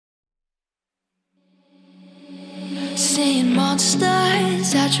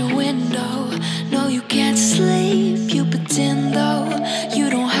monsters at your window. No, you can't sleep, you pretend though. You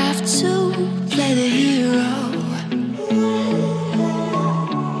don't have to play the hero.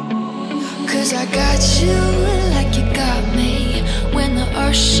 Cause I got you like you got me. When the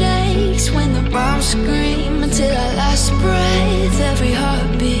earth shakes, when the bombs scream, until our last breath, every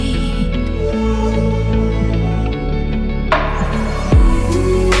heartbeat.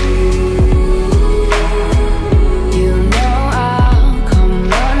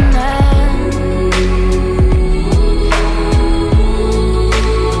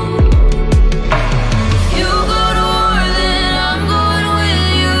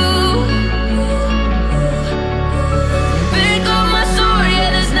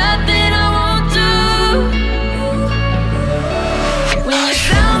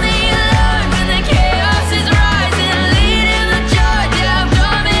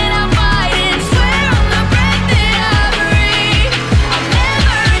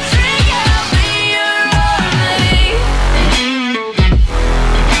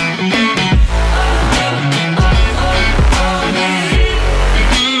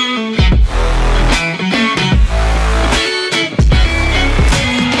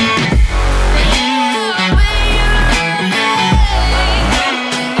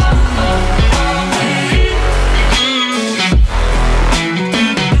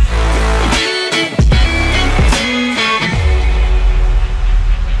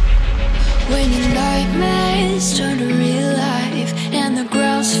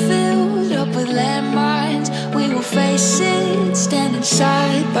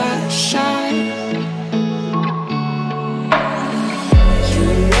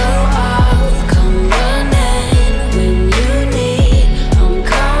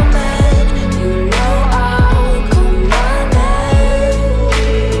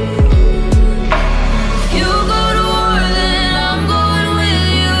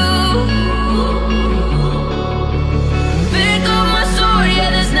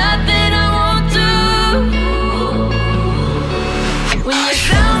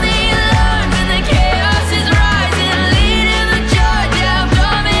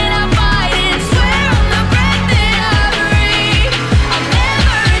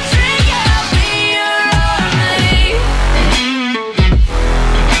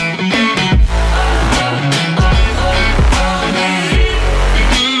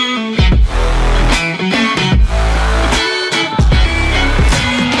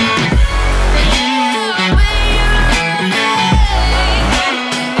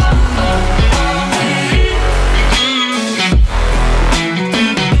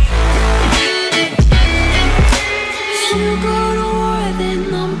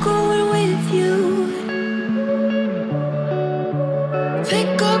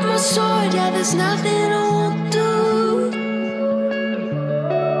 Pick up my sword, yeah, there's nothing I won't